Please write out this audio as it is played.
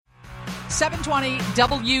720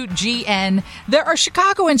 WGN. There are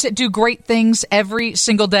Chicagoans that do great things every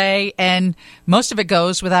single day, and most of it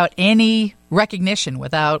goes without any recognition,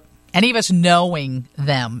 without any of us knowing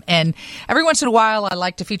them. And every once in a while, I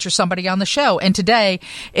like to feature somebody on the show. And today,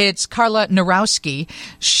 it's Carla Narowski.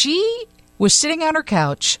 She was sitting on her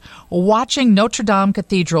couch watching Notre Dame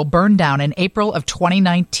Cathedral burn down in April of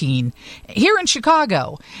 2019 here in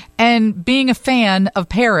Chicago. And being a fan of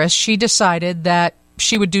Paris, she decided that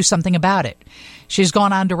she would do something about it. She's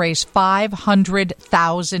gone on to raise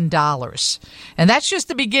 $500,000. And that's just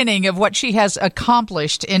the beginning of what she has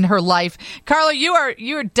accomplished in her life. Carla, you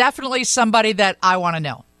are definitely somebody that I want to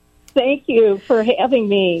know. Thank you for having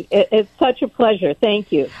me. It's such a pleasure.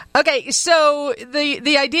 Thank you. Okay, so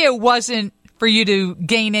the idea wasn't for you to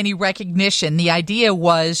gain any recognition. The idea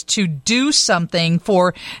was to do something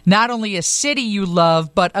for not only a city you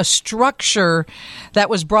love, but a structure that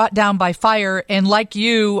was brought down by fire. And like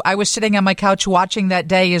you, I was sitting on my couch watching that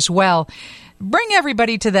day as well. Bring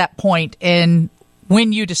everybody to that point and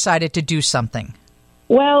when you decided to do something.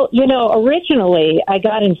 Well, originally I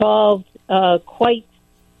got involved quite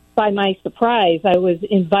by my surprise. I was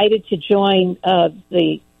invited to join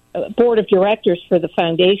the board of directors for the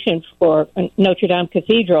foundation for Notre Dame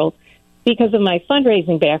Cathedral because of my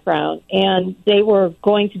fundraising background. And they were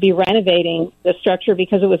going to be renovating the structure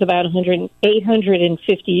because it was about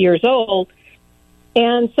 850 years old.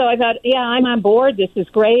 And so I thought, yeah, I'm on board. This is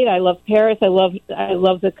great. I love Paris. I love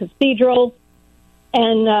the cathedral.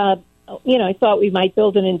 And, I thought we might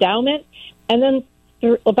build an endowment. And then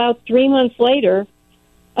about 3 months later,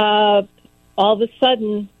 all of a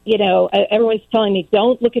sudden, everyone's telling me,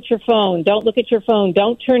 don't look at your phone, don't look at your phone,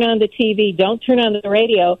 don't turn on the TV, don't turn on the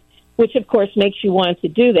radio, which, of course, makes you want to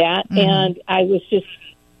do that. Mm-hmm. And I was just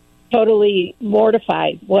totally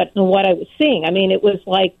mortified what I was seeing. I mean, it was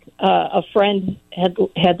like a friend had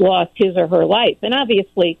lost his or her life. And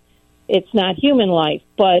obviously, it's not human life,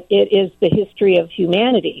 but it is the history of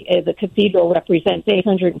humanity. The cathedral represents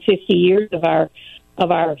 850 years of our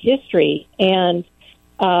history. And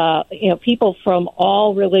people from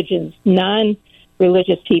all religions,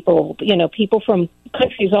 non-religious people, people from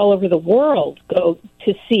countries all over the world go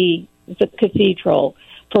to see the cathedral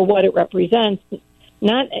for what it represents,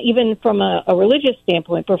 not even from a religious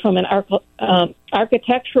standpoint, but from an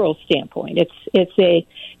architectural standpoint. It's a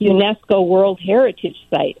UNESCO World Heritage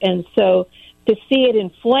Site. And so to see it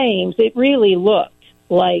in flames, it really looked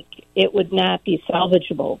like it would not be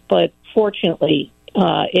salvageable. But fortunately,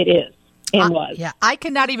 it is. Yeah, I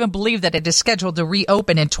cannot even believe that it is scheduled to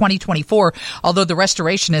reopen in 2024, although the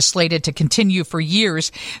restoration is slated to continue for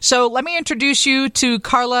years. So let me introduce you to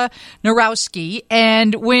Carla Narowski.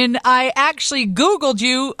 And when I actually Googled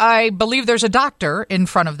you, I believe there's a doctor in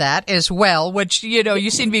front of that as well, which, you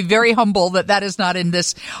seem to be very humble that is not in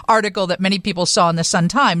this article that many people saw in the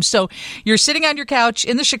Sun-Times. So you're sitting on your couch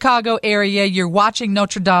in the Chicago area, you're watching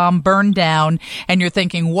Notre Dame burn down, and you're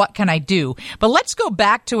thinking, what can I do? But let's go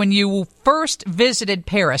back to when you first visited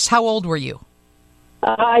Paris. How old were you?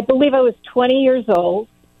 I believe I was 20 years old,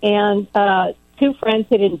 and two friends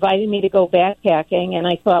had invited me to go backpacking, and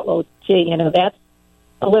I thought, well, gee, that's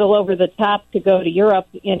a little over the top to go to Europe,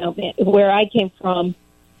 where I came from.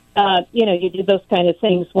 You do those kind of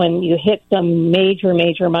things when you hit some major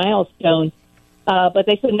milestone. But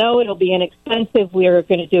they said, no, it'll be inexpensive. We're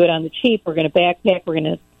going to do it on the cheap. We're going to backpack. We're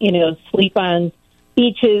going to, sleep on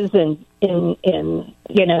beaches and in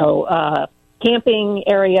camping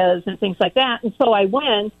areas and things like that. And so I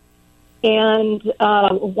went, and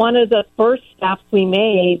one of the first stops we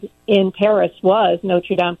made in Paris was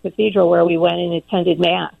Notre Dame Cathedral, where we went and attended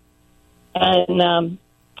Mass. And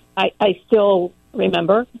I still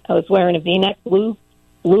remember I was wearing a V-neck blue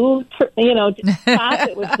top.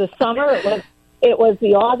 It was the summer. It was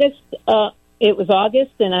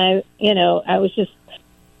August, and I was just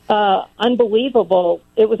unbelievable.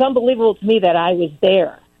 It was unbelievable to me that I was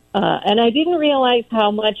there. And I didn't realize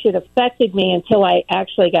how much it affected me until I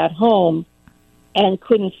actually got home and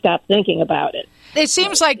couldn't stop thinking about it. It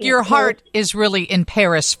seems like your heart is really in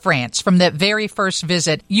Paris, France, from that very first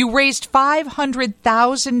visit. You raised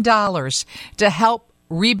 $500,000 to help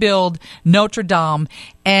rebuild Notre Dame,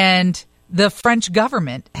 and the French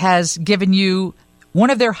government has given you one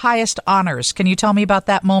of their highest honors. Can you tell me about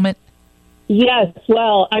that moment? Yes.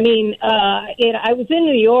 Well, I mean, I was in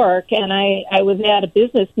New York, and I was at a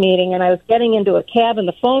business meeting, and I was getting into a cab, and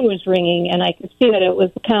the phone was ringing, and I could see that it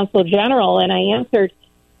was the Consul General, and I answered,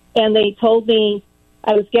 and they told me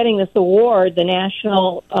I was getting this award, the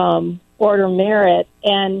National Order of Merit,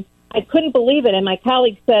 and I couldn't believe it. And my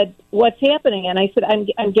colleague said, "What's happening?" And I said,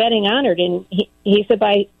 I'm getting honored." And he said,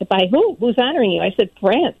 by who? Who's honoring you? I said,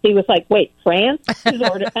 "France." He was like, "Wait, France? Who's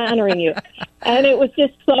honoring you?" And it was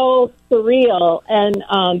just so surreal.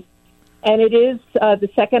 And it is the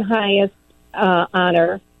second highest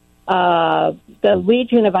honor. The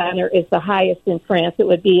Legion of Honor is the highest in France. It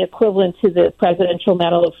would be equivalent to the Presidential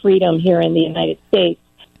Medal of Freedom here in the United States.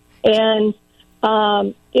 And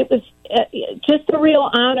it was just a real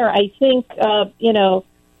honor. I think,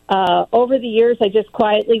 over the years, I just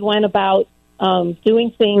quietly went about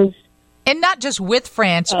doing things. And not just with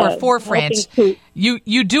France or for France.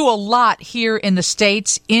 You do a lot here in the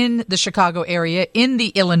States, in the Chicago area, in the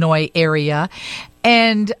Illinois area.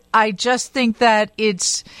 And I just think that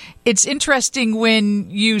it's interesting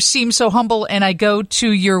when you seem so humble, and I go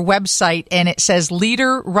to your website and it says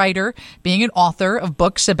leader, writer, being an author of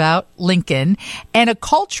books about Lincoln, and a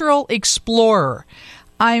cultural explorer.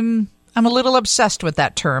 I'm a little obsessed with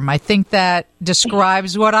that term. I think that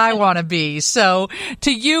describes what I want to be. So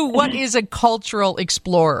to you, what is a cultural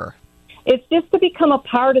explorer? It's just to become a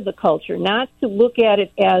part of the culture, not to look at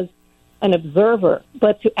it as an observer,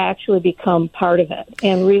 but to actually become part of it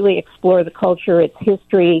and really explore the culture, its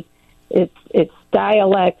history, its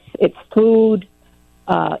dialects, its food.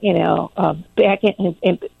 Back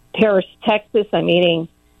in Paris, Texas, I'm eating,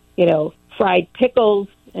 fried pickles.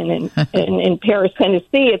 And in Paris,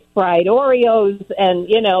 Tennessee, it's fried Oreos, and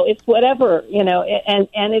it's whatever,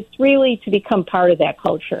 and it's really to become part of that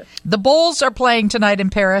culture. The Bulls are playing tonight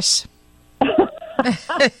in Paris.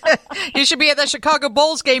 You should be at the Chicago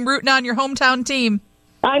Bulls game rooting on your hometown team.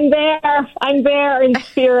 I'm there in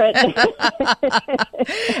spirit.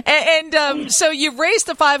 And so you've raised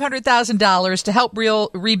the $500,000 to help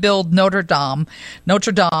rebuild Notre Dame,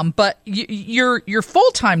 but your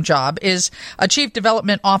full-time job is a chief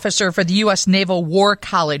development officer for the U.S. Naval War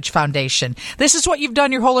College Foundation. This is what you've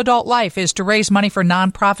done your whole adult life, is to raise money for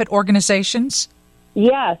nonprofit organizations?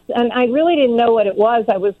 Yes, and I really didn't know what it was.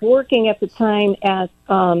 I was working at the time at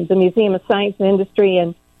the Museum of Science and Industry,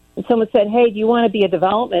 and someone said, "Hey, do you want to be a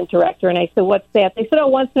development director?" And I said, "What's that?" They said, "Oh,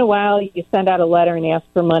 once in a while you send out a letter and ask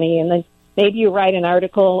for money, and then maybe you write an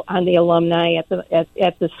article on the alumni at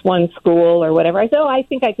this one school or whatever." I said, "Oh, I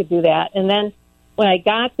think I could do that." And then when I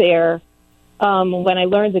got there, when I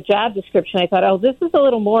learned the job description, I thought, "Oh, this is a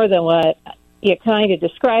little more than what you kind of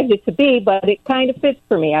described it to be, but it kind of fits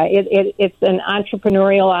for me. It's an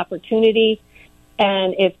entrepreneurial opportunity,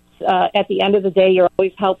 and it's at the end of the day, you're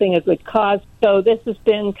always helping a good cause." So this has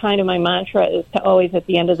been kind of my mantra, is to always, at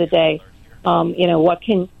the end of the day, what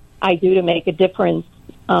can I do to make a difference,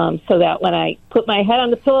 so that when I put my head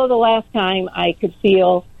on the pillow the last time, I could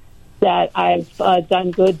feel that I've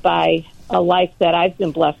done good by a life that I've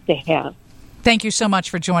been blessed to have. Thank you so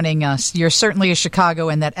much for joining us. You're certainly a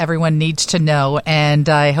Chicagoan that everyone needs to know, and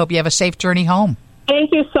I hope you have a safe journey home.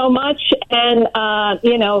 Thank you so much. And,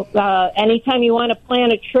 anytime you want to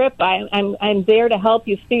plan a trip, I'm there to help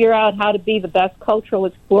you figure out how to be the best cultural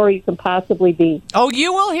explorer you can possibly be. Oh,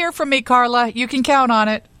 you will hear from me, Carla. You can count on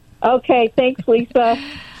it. Okay. Thanks, Lisa.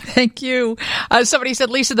 Thank you. Somebody said,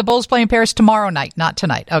 Lisa, the Bulls play in Paris tomorrow night, not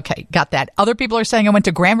tonight. Okay, got that. Other people are saying I went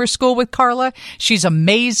to grammar school with Carla. She's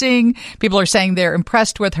amazing. People are saying they're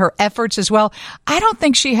impressed with her efforts as well. I don't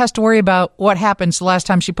think she has to worry about what happens the last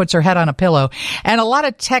time she puts her head on a pillow. And a lot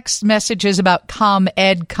of text messages about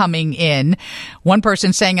ComEd coming in. One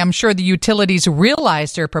person saying, I'm sure the utilities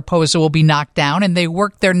realize their proposal will be knocked down, and they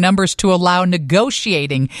work their numbers to allow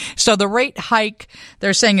negotiating. So the rate hike,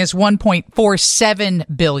 they're saying, is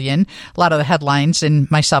 $1.47 billion. A lot of the headlines, and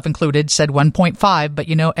myself included, said 1.5, but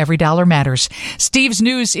every dollar matters. Steve's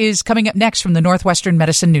News is coming up next from the Northwestern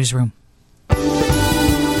Medicine Newsroom.